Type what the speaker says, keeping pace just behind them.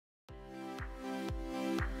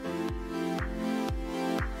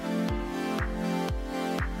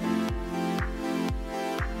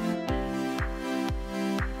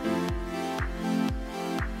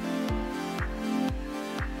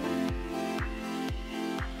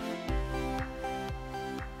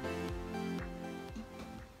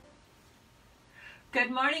Good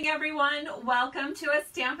morning, everyone. Welcome to a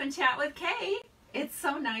Stamp and Chat with Kay. It's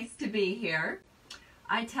so nice to be here.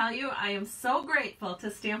 I tell you, I am so grateful to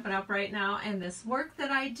Stampin' Up! Right now and this work that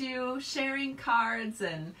I do, sharing cards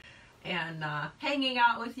and hanging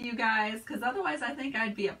out with you guys, because otherwise I think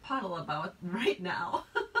I'd be a puddle about right now.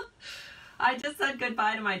 I just said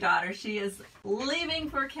goodbye to my daughter. She is leaving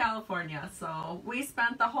for California, so we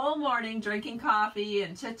spent the whole morning drinking coffee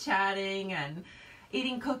and chit-chatting and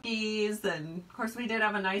eating cookies, and of course we did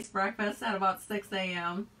have a nice breakfast at about 6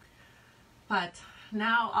 a.m. But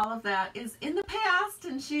now all of that is in the past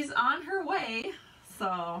and she's on her way.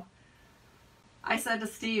 So I said to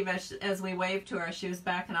Steve as we waved to her, she was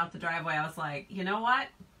backing out the driveway, I was like, you know what?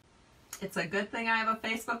 It's a good thing I have a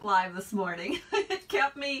Facebook Live this morning. It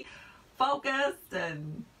kept me focused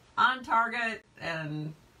and on target,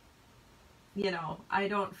 and you know, I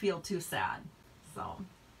don't feel too sad. So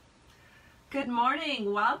good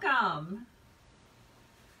morning, welcome.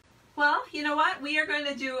 Well, you know what? We are going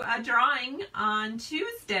to do a drawing on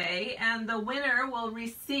Tuesday, and the winner will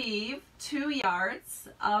receive 2 yards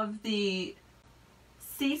of the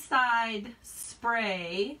Seaside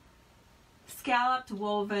Spray scalloped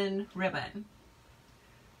woven ribbon.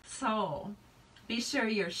 So be sure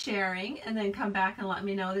you're sharing and then come back and let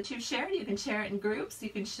me know that you've shared. You can share it in groups. You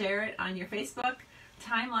can share it on your Facebook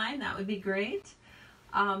timeline. That would be great.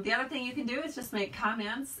 The other thing you can do is just make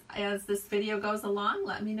comments as this video goes along.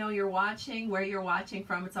 Let me know you're watching, where you're watching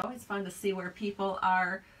from. It's always fun to see where people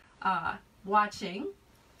are watching.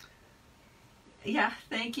 Yeah,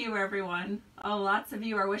 thank you, everyone. Oh, lots of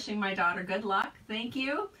you are wishing my daughter good luck. Thank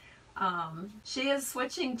you. She is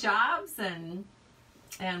switching jobs, and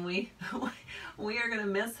we we are going to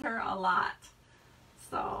miss her a lot.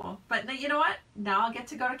 So, but you know what? Now I'll get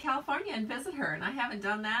to go to California and visit her, and I haven't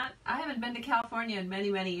done that. I haven't been to California in many,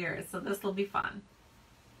 many years, so this will be fun.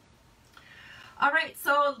 All right,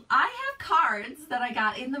 so I have cards that I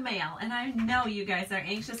got in the mail, and I know you guys are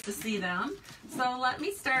anxious to see them. So let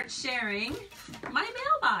me start sharing my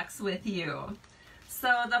mailbox with you.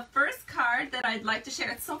 So the first card that I'd like to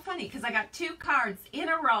share, it's so funny because I got 2 cards in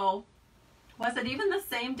a row. Was it even the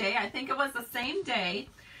same day? I think it was the same day,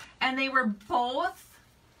 and they were both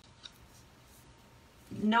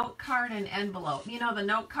note card and envelope. You know, the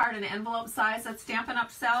note card and envelope size that Stampin'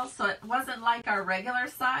 Up! Sells, so it wasn't like our regular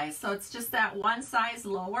size, so it's just that one size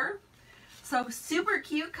lower. So super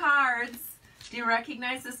cute cards. Do you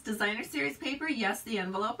recognize this designer series paper? Yes, the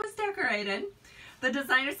envelope was decorated. The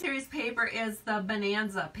designer series paper is the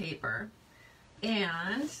Bonanza paper.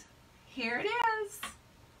 And here it is.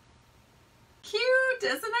 Cute,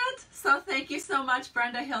 isn't it? So thank you so much,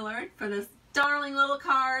 Brenda Hillard, for this darling little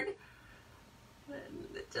card.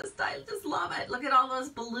 I just love it. Look at all those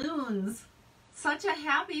balloons. Such a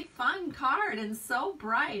happy, fun card, and so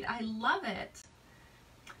bright. I love it.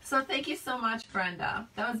 So thank you so much, Brenda.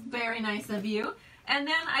 That was very nice of you. And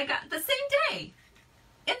then I got the same day,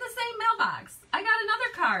 in the same mailbox, I got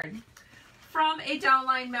another card from a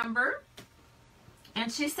downline member,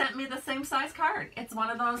 and she sent me the same size card. It's one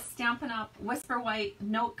of those Stampin' Up! Whisper White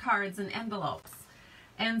note cards and envelopes.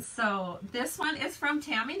 And so this one is from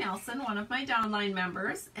Tammy Nelson, one of my downline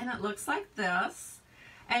members, and it looks like this.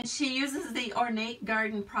 And she uses the Ornate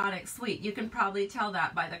Garden product suite. You can probably tell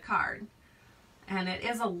that by the card. And it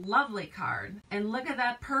is a lovely card. And look at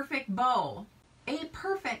that perfect bow. A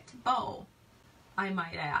perfect bow, I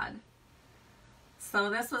might add.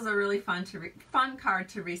 So this was a really fun card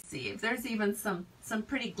to receive. There's even some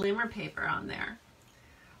pretty glimmer paper on there.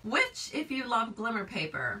 Which, if you love glimmer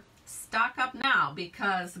paper, stock up now,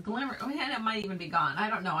 because glimmer, and it might even be gone. I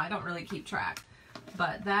don't know. I don't really keep track.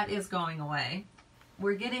 But that is going away.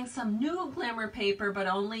 We're getting some new glimmer paper, but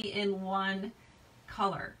only in one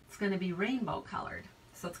color. It's going to be rainbow colored.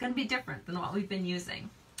 So it's going to be different than what we've been using.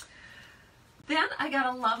 Then I got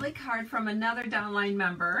a lovely card from another downline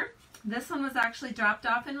member. This one was actually dropped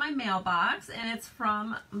off in my mailbox, and it's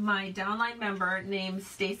from my downline member named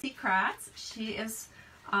Stacy Kratz. She is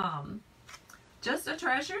just a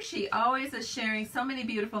treasure. She always is sharing so many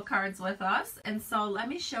beautiful cards with us. And so let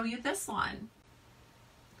me show you this one.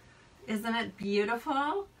 Isn't it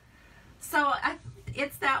beautiful? So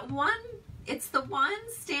it's the one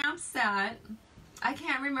stamp set. I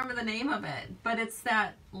can't remember the name of it, but it's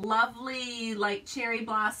that lovely like cherry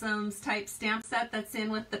blossoms type stamp set that's in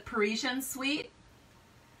with the Parisian suite.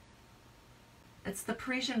 It's the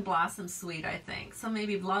Parisian Blossom Suite, I think. So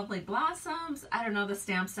maybe Lovely Blossoms. I don't know the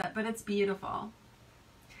stamp set, but it's beautiful.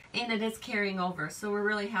 And it is carrying over, so we're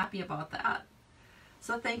really happy about that.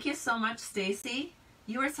 So thank you so much, Stacy.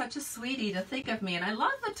 You are such a sweetie to think of me. And I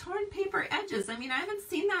love the torn paper edges. I mean, I haven't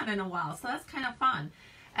seen that in a while, so that's kind of fun.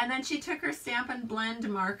 And then she took her Stampin' Blend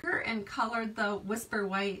marker and colored the Whisper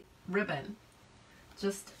White ribbon.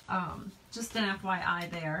 Just an FYI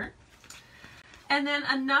there. And then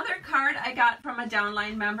another card I got from a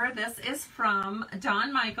downline member. This is from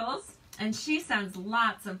Dawn Michaels, and she sends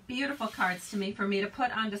lots of beautiful cards to me for me to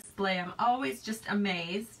put on display. I'm always just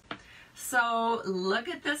amazed. So look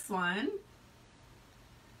at this one.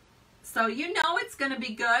 So you know it's going to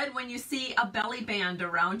be good when you see a belly band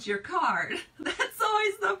around your card. That's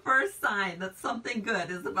always the first sign that something good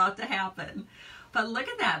is about to happen. But look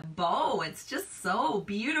at that bow. It's just so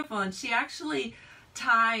beautiful. And she actually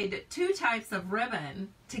tied 2 types of ribbon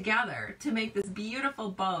together to make this beautiful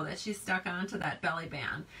bow that she stuck onto that belly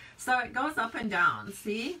band. So it goes up and down,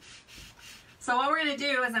 see? So what we're going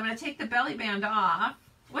to do is I'm going to take the belly band off,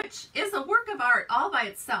 which is a work of art all by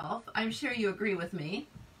itself. I'm sure you agree with me.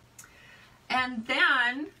 And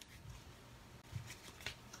then,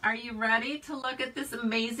 are you ready to look at this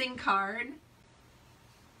amazing card?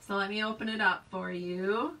 So let me open it up for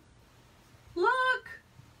you. Look!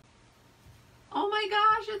 Oh my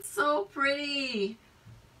gosh, it's so pretty.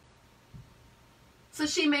 So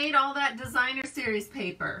she made all that designer series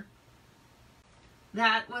paper.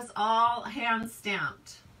 That was all hand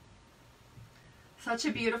stamped. Such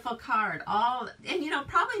a beautiful card. And you know,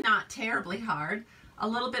 probably not terribly hard. A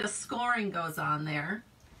little bit of scoring goes on there.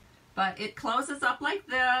 But it closes up like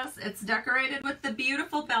this. It's decorated with the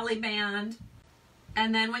beautiful belly band.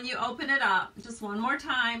 And then when you open it up, just one more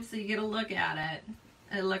time so you get a look at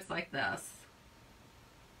it, it looks like this.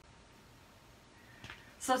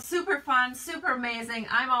 So super fun, super amazing.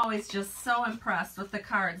 I'm always just so impressed with the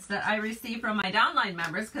cards that I receive from my downline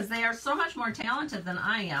members because they are so much more talented than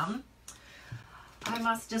I am. I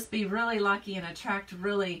must just be really lucky and attract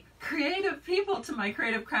really creative people to my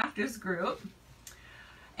Creative Crafters group.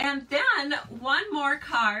 And then one more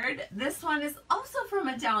card. This one is also from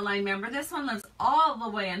a downline member. This one lives all the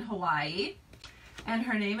way in Hawaii. And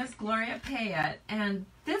her name is Gloria Payette. And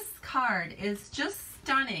this card is just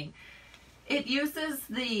stunning. It uses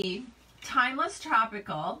the Timeless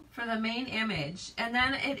Tropical for the main image. And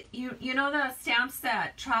then you know the stamp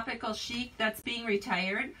set Tropical Chic that's being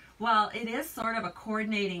retired? Well, it is sort of a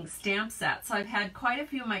coordinating stamp set. So I've had quite a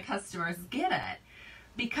few of my customers get it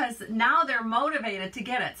because now they're motivated to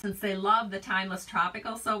get it since they love the Timeless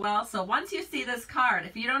Tropical so well. So once you see this card,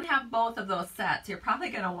 if you don't have both of those sets, you're probably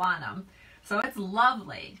going to want them. So it's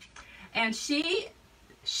lovely. And she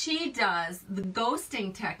does the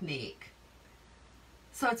ghosting technique.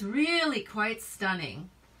 So it's really quite stunning.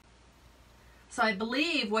 So I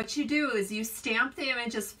believe what you do is you stamp the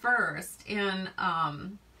images first in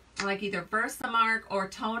like either Versamark or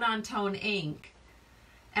tone-on-tone ink,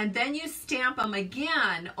 and then you stamp them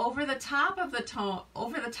again over the top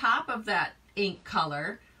of that ink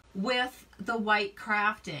color with the white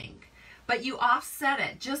craft ink. But you offset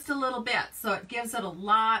it just a little bit so it gives it a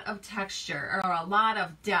lot of texture or a lot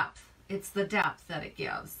of depth. It's the depth that it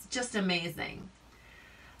gives. Just amazing.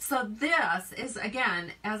 So this is,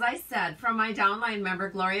 again, as I said, from my downline member,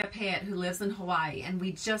 Gloria Payette, who lives in Hawaii, and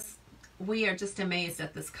we are just amazed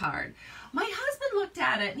at this card. My husband looked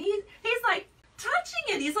at it, and he's like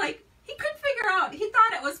touching it. He's like, he couldn't figure out, he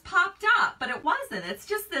thought it was popped up, but it wasn't. It's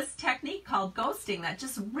just this technique called ghosting that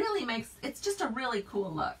just really makes, it's just a really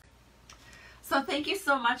cool look. So thank you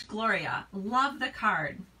so much, Gloria. Love the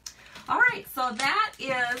card. All right, so that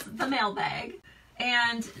is the mailbag.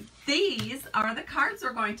 And these are the cards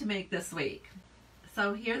we're going to make this week.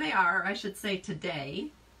 So here they are, I should say today.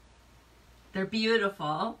 They're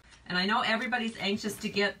beautiful. And I know everybody's anxious to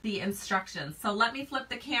get the instructions. So let me flip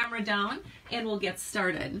the camera down and we'll get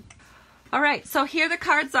started. All right, so here the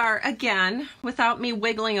cards are again, without me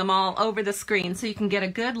wiggling them all over the screen so you can get a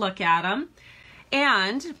good look at them.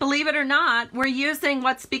 And believe it or not, we're using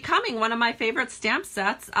what's becoming one of my favorite stamp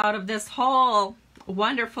sets out of this whole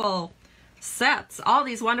wonderful sets, all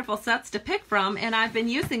these wonderful sets to pick from, and I've been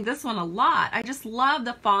using this one a lot. I just love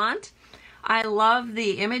the font. I love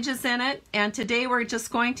the images in it, and today we're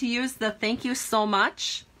just going to use the Thank You So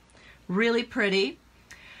Much. Really pretty.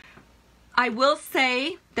 I will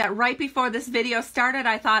say that right before this video started,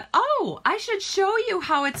 I thought, oh, I should show you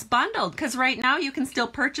how it's bundled, because right now you can still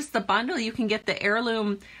purchase the bundle. You can get the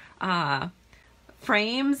heirloom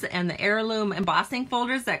frames and the heirloom embossing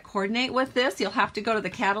folders that coordinate with this. You'll have to go to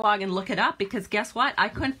the catalog and look it up, because guess what? I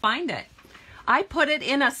couldn't find it. I put it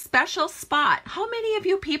in a special spot. How many of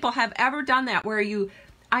you people have ever done that where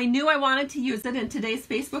I knew I wanted to use it in today's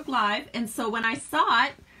Facebook Live, and so when I saw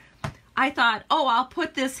it, I thought, oh, I'll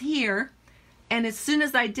put this here. And as soon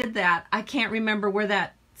as I did that, I can't remember where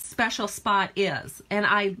that special spot is. And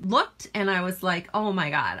I looked and I was like, oh my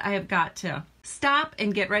God, I have got to stop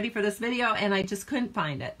and get ready for this video, and I just couldn't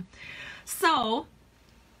find it. So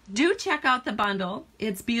do check out the bundle.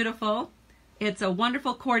 It's beautiful. It's a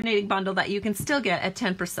wonderful coordinating bundle that you can still get at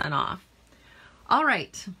 10% off. All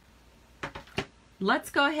right,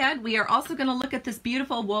 let's go ahead. We are also going to look at this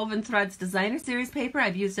beautiful Woven Threads Designer Series paper.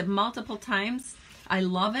 I've used it multiple times. I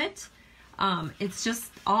love it. It's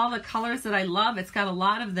just all the colors that I love. It's got a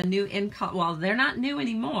lot of the new in color. Well, they're not new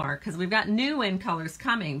anymore because we've got new in colors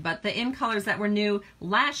coming, but the in colors that were new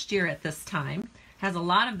last year at this time has a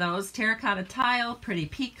lot of those. Terracotta Tile, Pretty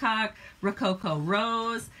Peacock, Rococo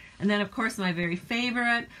Rose, and then of course my very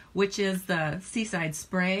favorite, which is the Seaside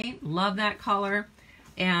Spray. Love that color,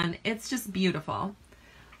 and it's just beautiful.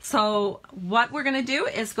 So what we're going to do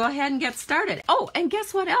is go ahead and get started. Oh, and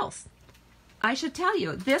guess what else? I should tell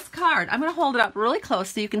you, this card, I'm going to hold it up really close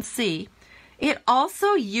so you can see. It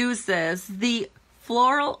also uses the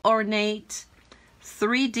Floral Ornate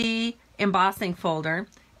 3D embossing folder,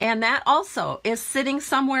 and that also is sitting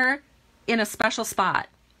somewhere in a special spot.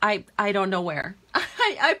 I don't know where.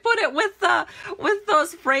 I put it with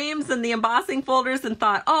those frames and the embossing folders and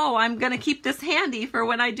thought, oh, I'm going to keep this handy for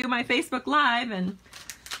when I do my Facebook Live, and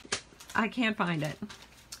I can't find it.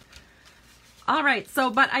 All right,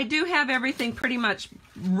 but I do have everything pretty much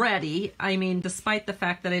ready. I mean, despite the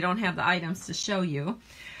fact that I don't have the items to show you.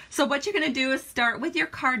 So what you're going to do is start with your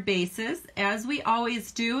card bases, as we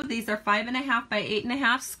always do. These are 5.5 by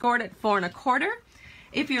 8.5, scored at 4 1/4.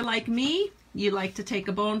 If you're like me, you like to take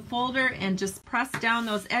a bone folder and just press down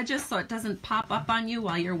those edges so it doesn't pop up on you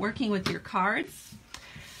while you're working with your cards.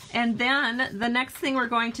 And then the next thing we're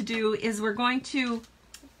going to do is we're going to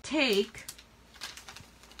take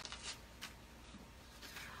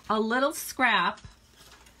a little scrap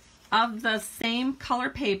of the same color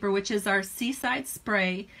paper, which is our Seaside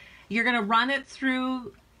Spray. You're going to run it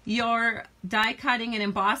through your die cutting and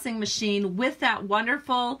embossing machine with that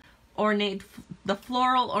wonderful ornate, the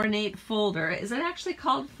Floral Ornate folder. Is it actually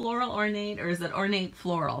called Floral Ornate, or is it Ornate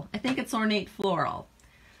Floral? I think it's Ornate Floral.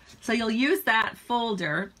 So you'll use that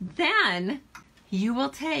folder. Then you will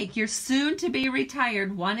take your soon to be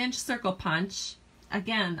retired 1-inch circle punch.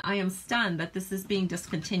 Again, I am stunned that this is being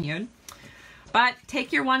discontinued. But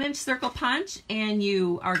take your 1-inch circle punch and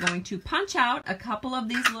you are going to punch out a couple of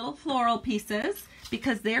these little floral pieces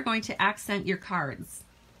because they're going to accent your cards.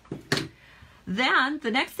 Then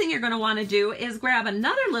the next thing you're going to want to do is grab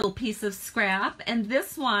another little piece of scrap, and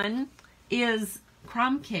this one is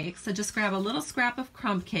crumb cake. So just grab a little scrap of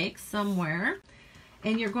crumb cake somewhere,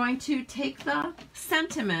 and you're going to take the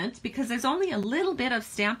sentiment, because there's only a little bit of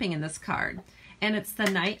stamping in this card. And it's the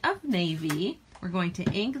Night of Navy. We're going to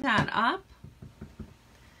ink that up.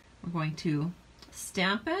 We're going to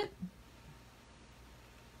stamp it.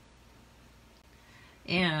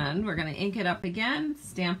 And we're going to ink it up again,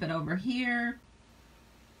 stamp it over here.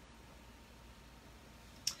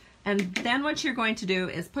 And then what you're going to do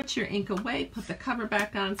is put your ink away, put the cover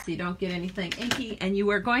back on so you don't get anything inky, and you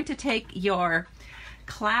are going to take your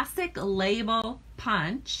classic label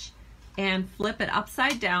punch and flip it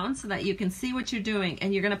upside down so that you can see what you're doing,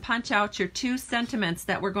 and you're going to punch out your 2 sentiments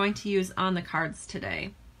that we're going to use on the cards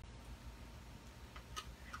today.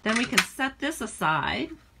 Then we can set this aside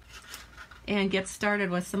and get started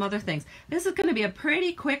with some other things. This is going to be a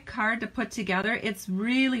pretty quick card to put together. It's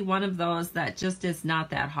really one of those that just is not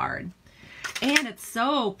that hard. And it's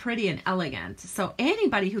so pretty and elegant. So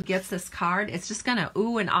anybody who gets this card, it's just going to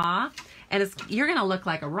ooh and ah. And you're going to look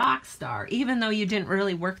like a rock star, even though you didn't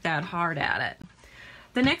really work that hard at it.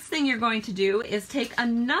 The next thing you're going to do is take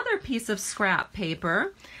another piece of scrap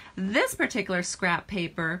paper. This particular scrap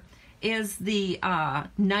paper is the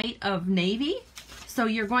Night of Navy. So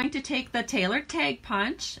you're going to take the tailored tag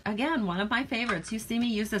punch. Again, one of my favorites. You see me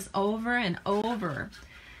use this over and over.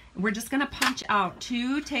 We're just going to punch out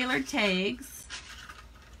 2 tailored tags.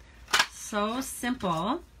 So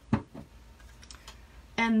simple.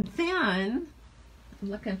 And then, I'm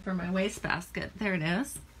looking for my wastebasket. There it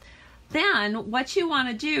is. Then what you want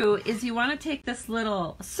to do is you want to take this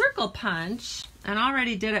little circle punch, and I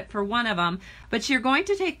already did it for one of them, but you're going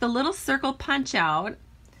to take the little circle punch out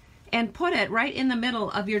and put it right in the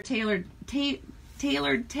middle of your tailored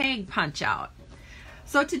tag punch out.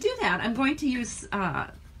 So to do that, I'm going to use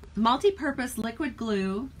multi-purpose liquid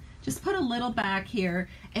glue. Just put a little back here,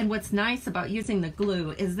 and what's nice about using the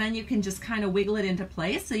glue is then you can just kind of wiggle it into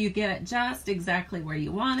place so you get it just exactly where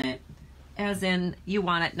you want it, as in you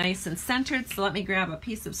want it nice and centered. So let me grab a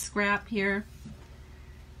piece of scrap here.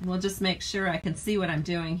 We'll just make sure I can see what I'm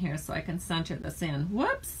doing here so I can center this in.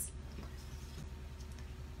 Whoops!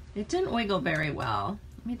 It didn't wiggle very well.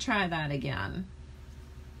 Let me try that again.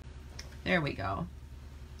 There we go.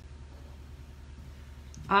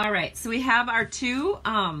 All right, so we have our two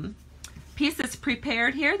pieces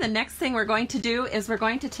prepared here. The next thing we're going to do is we're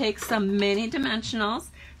going to take some mini dimensionals.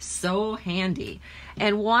 So handy.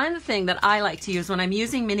 And one thing that I like to use when I'm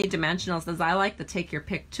using mini dimensionals is I like the Take Your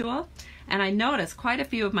Pick tool. And I noticed quite a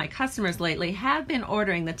few of my customers lately have been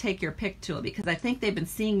ordering the Take Your Pick tool because I think they've been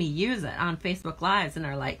seeing me use it on Facebook Lives and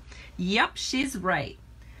are like, yep, she's right.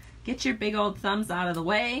 Get your big old thumbs out of the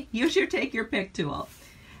way. Use your Take Your Pick tool.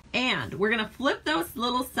 And we're going to flip those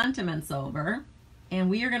little sentiments over, and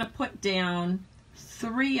we are going to put down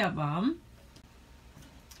 3 of them.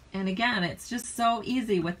 And again, it's just so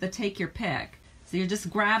easy with the Take Your Pick. So you're just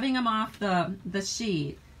grabbing them off the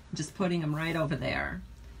sheet, just putting them right over there.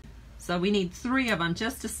 So we need 3 of them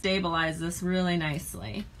just to stabilize this really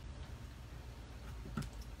nicely.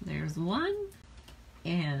 There's 1,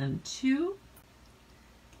 and 2,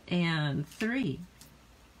 and 3.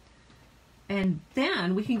 And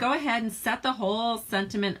then we can go ahead and set the whole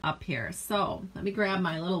sentiment up here. So let me grab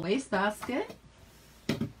my little wastebasket.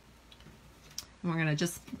 And we're going to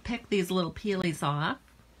just pick these little peelies off.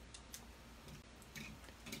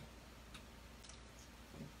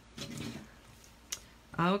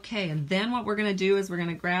 Okay, and then what we're going to do is we're going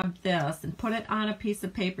to grab this and put it on a piece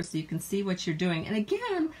of paper so you can see what you're doing. And again,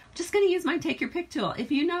 I'm just going to use my Take Your Pick tool.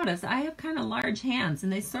 If you notice, I have kind of large hands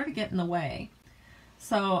and they sort of get in the way.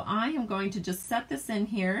 So I am going to just set this in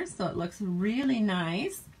here so it looks really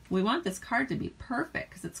nice. We want this card to be perfect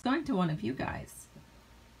because it's going to one of you guys.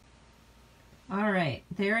 All right,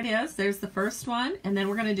 there it is. There's the first one, and then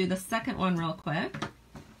we're going to do the second one real quick.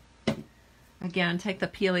 Again, take the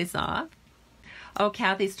peelies off. Oh,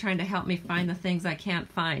 Kathy's trying to help me find the things I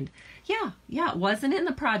can't find. Yeah, it wasn't in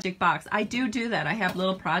the project box. I do that. I have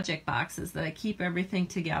little project boxes that I keep everything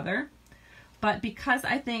together. But because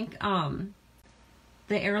I think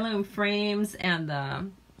the heirloom frames and the,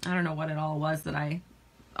 I don't know what it all was that I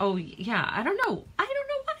don't know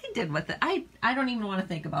what I did with it. I don't even want to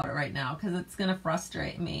think about it right now because it's going to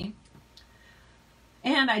frustrate me.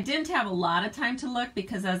 And I didn't have a lot of time to look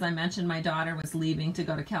because, as I mentioned, my daughter was leaving to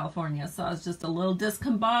go to California, so I was just a little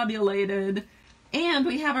discombobulated. And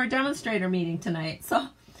we have our demonstrator meeting tonight, so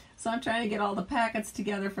I'm trying to get all the packets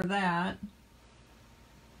together for that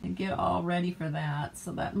and get all ready for that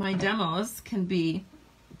so that my demos can be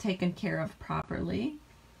taken care of properly.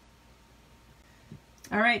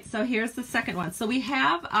 All right, so here's the second one. So we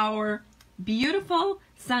have our beautiful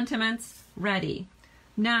sentiments ready.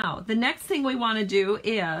 Now, the next thing we want to do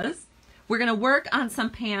is we're going to work on some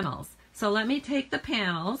panels. So let me take the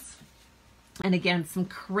panels, and again, some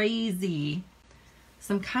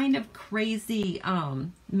kind of crazy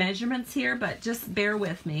measurements here, but just bear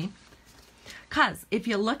with me. Because if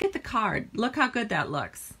you look at the card, look how good that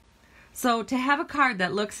looks. So to have a card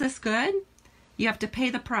that looks this good, you have to pay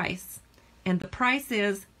the price. And the price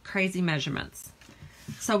is crazy measurements.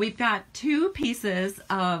 So we've got 2 pieces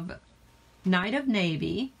of Night of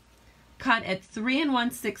Navy, cut at 3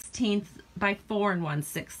 1/16 by 4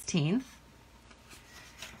 1/16.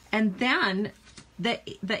 And then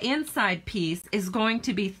the inside piece is going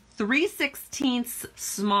to be 3/16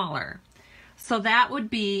 smaller. So that would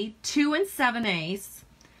be 2 7/8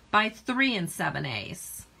 by 3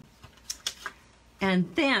 7/8.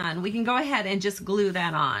 And then we can go ahead and just glue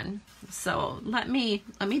that on. So let me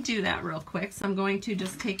do that real quick. So I'm going to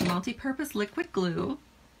just take multi-purpose liquid glue.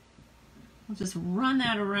 I'll just run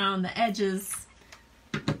that around the edges,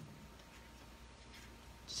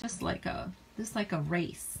 just like a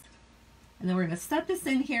race. And then we're going to set this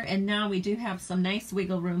in here, and now we do have some nice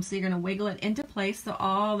wiggle room. So you're going to wiggle it into place so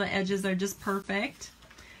all the edges are just perfect.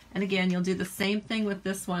 And again, you'll do the same thing with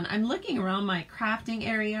this one. I'm looking around my crafting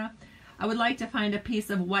area. I would like to find a piece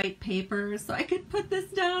of white paper so I could put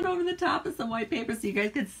this down over the top of some white paper so you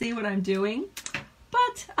guys could see what I'm doing.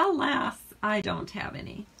 But alas, I don't have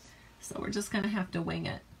any. So we're just going to have to wing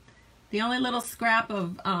it. The only little scrap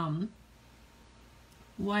of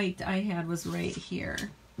white I had was right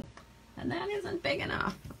here. And that isn't big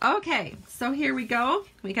enough. Okay, so here we go.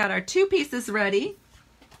 We got our 2 pieces ready.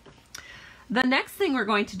 The next thing we're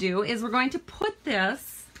going to do is we're going to put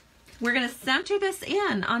this, we're going to center this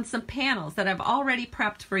in on some panels that I've already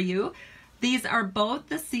prepped for you. These are both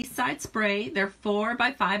the Seaside spray. They're 4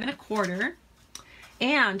 by 5 1/4.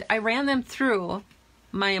 And I ran them through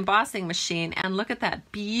my embossing machine, and look at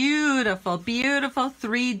that beautiful, beautiful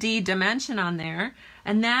 3D dimension on there.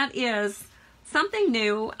 And that is something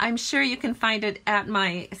new. I'm sure you can find it at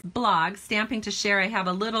my blog, Stamping to Share. I have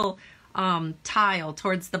a little tile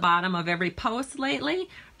towards the bottom of every post lately,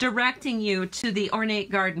 directing you to the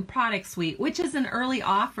Ornate Garden Product Suite, which is an early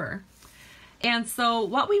offer. And so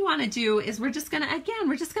what we want to do is we're just going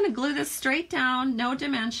to glue this straight down, no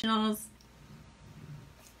dimensionals.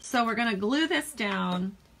 So we're going to glue this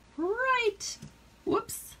down right,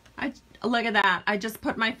 whoops, look at that. I just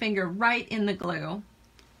put my finger right in the glue.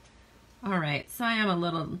 All right, so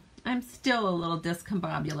I'm still a little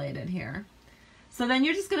discombobulated here. So then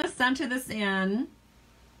you're just going to center this in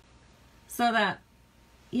so that,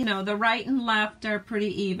 you know, the right and left are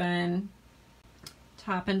pretty even.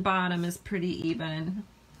 Top and bottom is pretty even.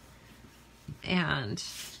 And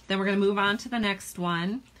then we're going to move on to the next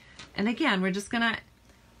one. And again, we're just going to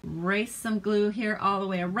race some glue here all the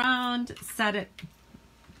way around, set it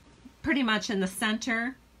pretty much in the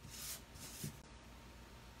center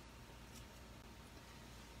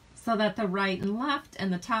so that the right and left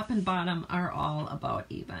and the top and bottom are all about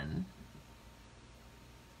even.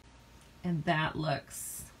 And that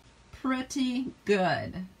looks pretty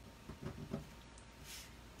good.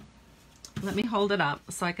 Let me hold it up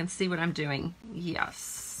so I can see what I'm doing.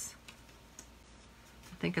 Yes.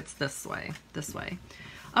 I think it's this way,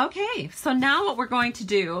 Okay, so now what we're going to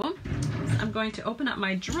do is I'm going to open up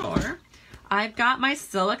my drawer. I've got my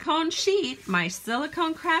silicone sheet, my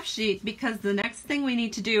silicone craft sheet, because the next thing we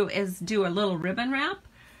need to do is do a little ribbon wrap.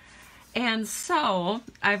 And so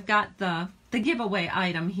I've got the giveaway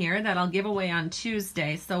item here that I'll give away on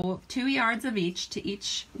Tuesday. So 2 yards of each to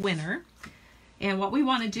each winner. And what we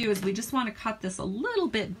want to do is we just want to cut this a little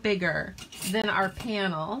bit bigger than our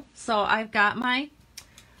panel. So I've got my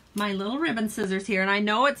little ribbon scissors here, and I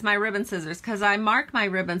know it's my ribbon scissors because I mark my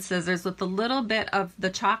ribbon scissors with a little bit of the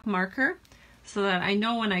chalk marker so that I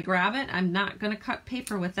know when I grab it, I'm not going to cut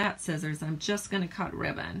paper with that scissors. I'm just going to cut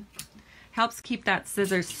ribbon. Helps keep that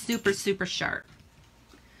scissors super, super sharp.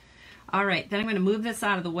 All right, then I'm going to move this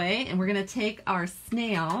out of the way, and we're going to take our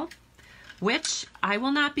snail, which I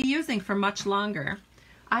will not be using for much longer.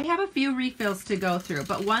 I have a few refills to go through,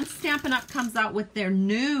 but once Stampin' Up! Comes out with their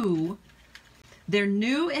new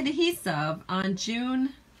adhesive on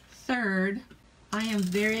June 3rd, I am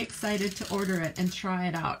very excited to order it and try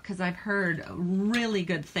it out because I've heard really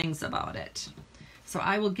good things about it. So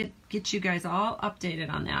I will get you guys all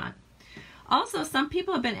updated on that. Also, some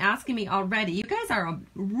people have been asking me already, you guys are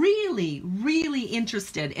really, really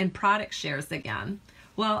interested in product shares again.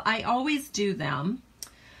 Well, I always do them,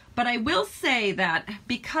 but I will say that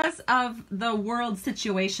because of the world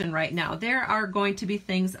situation right now, there are going to be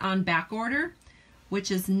things on back order,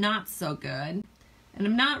 which is not so good. And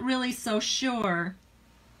I'm not really so sure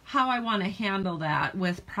how I want to handle that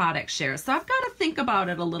with product shares. So I've got to think about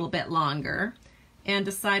it a little bit longer and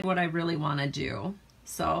decide what I really want to do.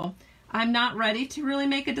 So I'm not ready to really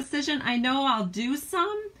make a decision. I know I'll do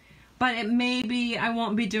some, but it may be I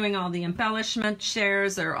won't be doing all the embellishment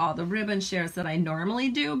shares or all the ribbon shares that I normally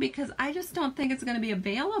do because I just don't think it's going to be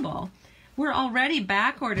available. We're already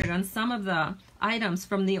back ordered on some of the items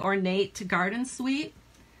from the Ornate Garden Suite.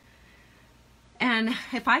 And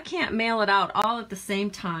if I can't mail it out all at the same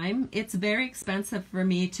time, it's very expensive for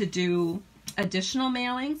me to do additional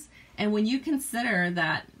mailings. And when you consider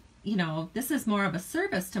that, you know, this is more of a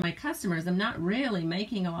service to my customers, I'm not really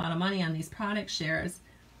making a lot of money on these product shares.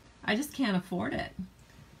 I just can't afford it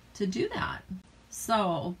to do that.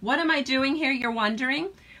 So what am I doing here, you're wondering?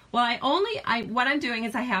 Well, what I'm doing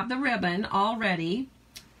is I have the ribbon already,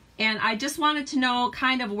 and I just wanted to know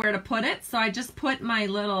kind of where to put it. So I just put my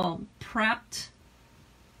little prepped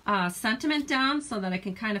sentiment down so that I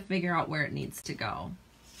can kind of figure out where it needs to go.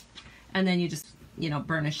 And then you just, you know,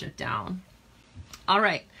 burnish it down. All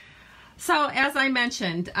right. So as I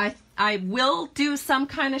mentioned, I will do some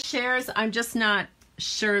kind of shares. I'm just not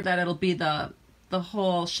sure that it'll be the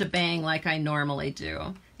whole shebang like I normally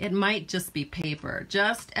do. It might just be paper,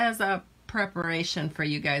 just as a preparation for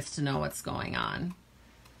you guys to know what's going on.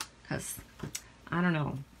 Because I don't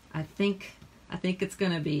know, I think it's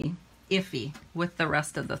going to be iffy with the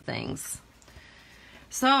rest of the things.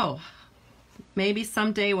 So maybe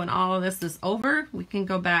someday when all of this is over, we can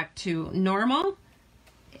go back to normal.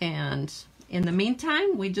 And in the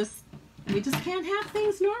meantime, we just can't have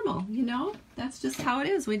things normal, you know? That's just how it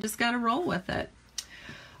is. We just got to roll with it.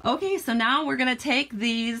 Okay, so now we're going to take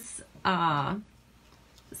these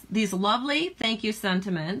lovely thank you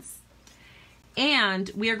sentiments, and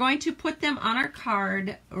we are going to put them on our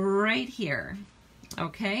card right here.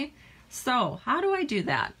 Okay, so how do I do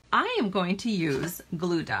that? I am going to use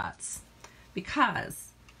glue dots because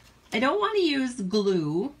I don't want to use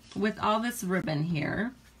glue with all this ribbon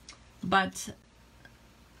here, but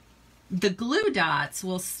the glue dots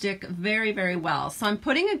will stick very, very well. So I'm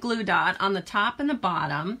putting a glue dot on the top and the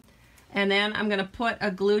bottom, and then I'm going to put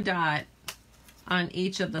a glue dot on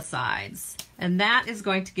each of the sides. And that is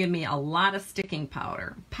going to give me a lot of sticking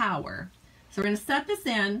power. So we're going to set this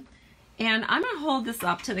in, and I'm going to hold this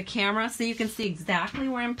up to the camera so you can see exactly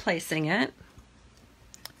where I'm placing it.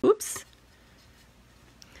 Oops.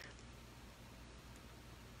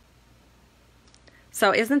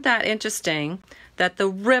 So isn't that interesting that the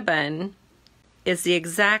ribbon is the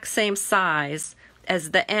exact same size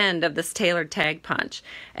as the end of this tailored tag punch?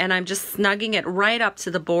 And I'm just snugging it right up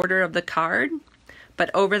to the border of the card, but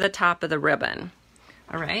over the top of the ribbon.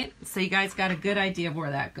 All right, so you guys got a good idea of where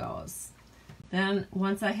that goes. Then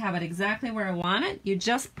once I have it exactly where I want it, you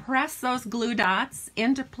just press those glue dots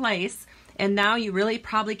into place, and now you really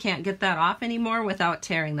probably can't get that off anymore without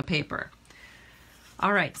tearing the paper.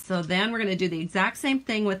 All right, so then we're going to do the exact same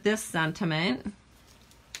thing with this sentiment.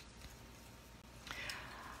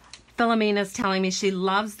 Philomena's telling me she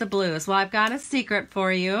loves the blues. Well, I've got a secret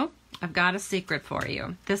for you.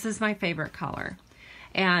 This is my favorite color.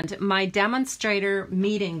 And my demonstrator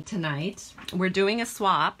meeting tonight, we're doing a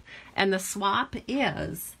swap, and the swap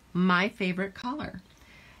is my favorite color.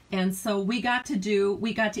 And so we got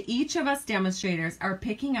to each of us demonstrators are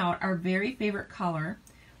picking out our very favorite color.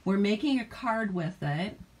 We're making a card with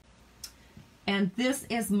it, and this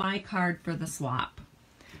is my card for the swap.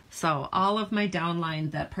 So all of my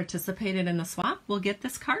downline that participated in the swap will get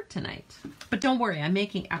this card tonight. But don't worry, I'm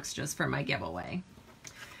making extras for my giveaway.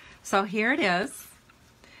 So here it is.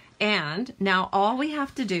 And now all we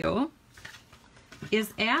have to do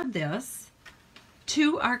is add this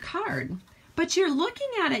to our card. But you're looking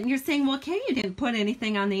at it and you're saying, well, Kay, you didn't put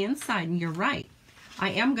anything on the inside. And you're right. I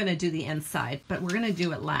am going to do the inside, but we're going to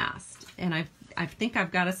do it last. And I think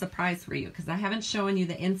I've got a surprise for you because I haven't shown you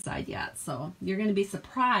the inside yet. So you're going to be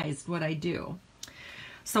surprised what I do.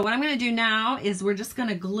 So what I'm going to do now is we're just going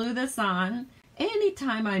to glue this on.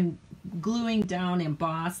 Anytime I'm gluing down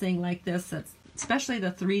embossing like this, especially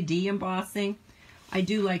the 3D embossing, I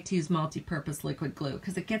do like to use multi-purpose liquid glue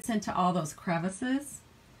because it gets into all those crevices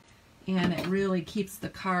and it really keeps the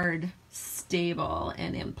card stable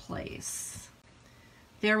and in place.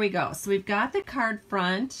 There we go. So we've got the card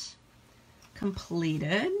front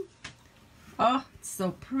completed. Oh, it's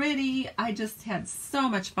so pretty. I just had so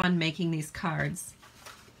much fun making these cards.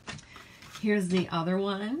 Here's the other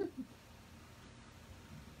one.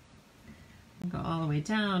 Go all the way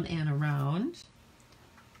down and around.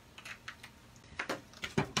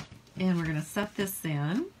 And we're going to set this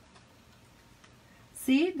in.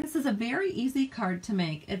 See, this is a very easy card to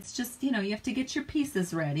make. It's just, you know, you have to get your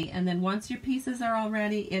pieces ready, and then once your pieces are all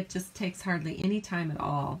ready, it just takes hardly any time at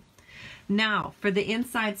all. Now, for the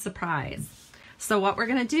inside surprise. So what we're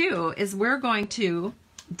going to do is we're going to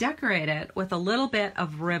decorate it with a little bit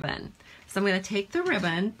of ribbon. So I'm going to take the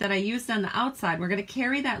ribbon that I used on the outside. We're going to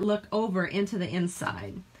carry that look over into the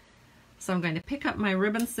inside. So I'm going to pick up my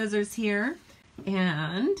ribbon scissors here,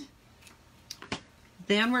 and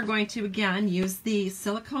then we're going to, again, use the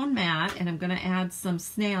silicone mat, and I'm going to add some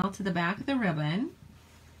snail to the back of the ribbon.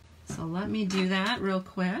 So let me do that real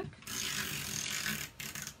quick.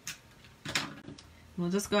 We'll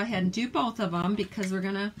just go ahead and do both of them because we're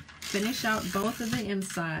going to finish out both of the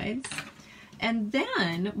insides. And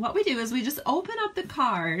then what we do is we just open up the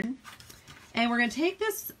card, and we're going to take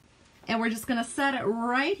this and we're just going to set it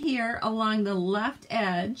right here along the left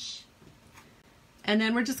edge. And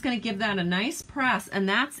then we're just going to give that a nice press, and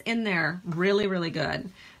that's in there really, really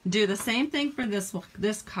good. Do the same thing for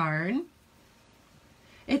this card.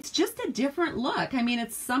 It's just a different look. I mean,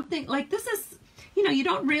 it's something like this is, you know, you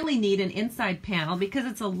don't really need an inside panel because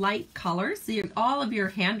it's a light color, so all of your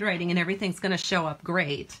handwriting and everything's going to show up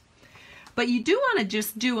great. But you do want to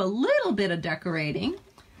just do a little bit of decorating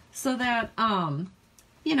so that,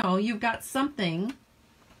 you know, you've got something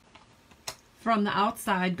from the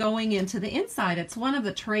outside going into the inside. It's one of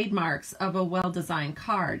the trademarks of a well-designed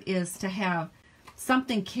card is to have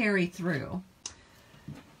something carry through.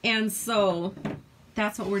 And so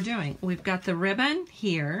that's what we're doing. We've got the ribbon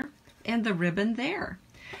here and the ribbon there.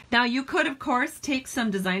 Now you could, of course, take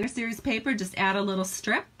some designer series paper, just add a little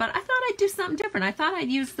strip, but I thought I'd do something different. I thought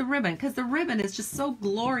I'd use the ribbon because the ribbon is just so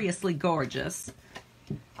gloriously gorgeous.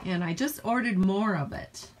 And I just ordered more of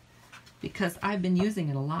it because I've been using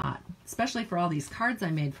it a lot, especially for all these cards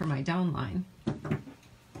I made for my downline.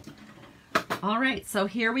 All right, so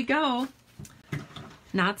here we go.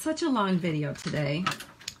 Not such a long video today.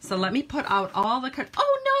 So let me put out all the cards.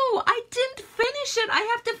 Oh no, I didn't finish it. I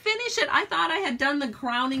have to finish it. I thought I had done the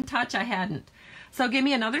crowning touch. I hadn't. So give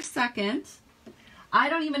me another second. I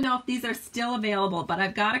don't even know if these are still available, but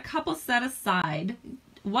I've got a couple set aside.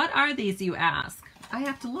 What are these, you ask? I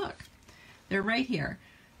have to look. They're right here.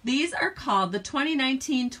 These are called the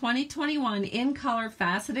 2019-2021 In Color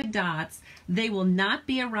Faceted Dots. They will not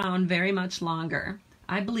be around very much longer.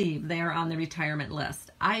 I believe they are on the retirement list.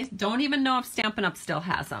 I don't even know if Stampin' Up! Still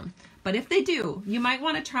has them. But if they do, you might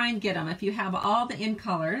want to try and get them if you have all the In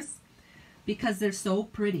Colors, because they're so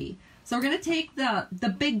pretty. So we're going to take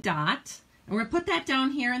the big dot, and we're going to put that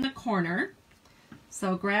down here in the corner.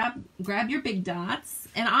 So grab your big dots.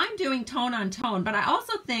 And I'm doing tone on tone, but I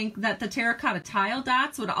also think that the terracotta tile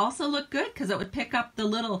dots would also look good because it would pick up the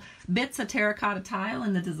little bits of terracotta tile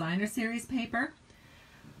in the designer series paper.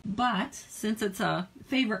 But since it's a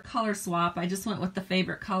favorite color swap, I just went with the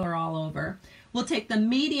favorite color all over. We'll take the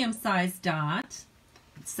medium-sized dot,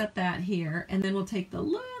 set that here, and then we'll take the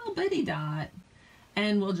little bitty dot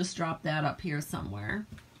and we'll just drop that up here somewhere.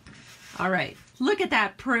 All right, look at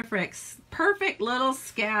that perfect little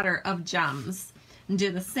scatter of gems. And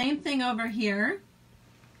do the same thing over here.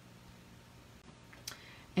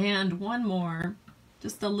 And one more,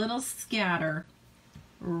 just a little scatter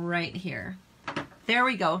right here. There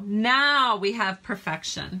we go. Now we have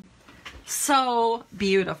perfection. So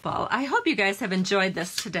beautiful. I hope you guys have enjoyed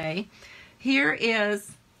this today. Here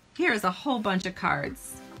is a whole bunch of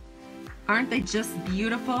cards. Aren't they just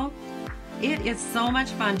beautiful? It is so much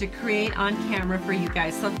fun to create on camera for you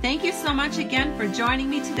guys. So thank you so much again for joining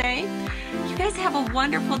me today. You guys have a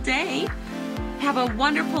wonderful day. Have a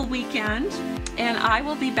wonderful weekend. And I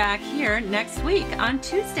will be back here next week on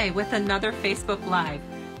Tuesday with another Facebook Live.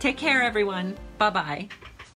 Take care, everyone. Bye-bye.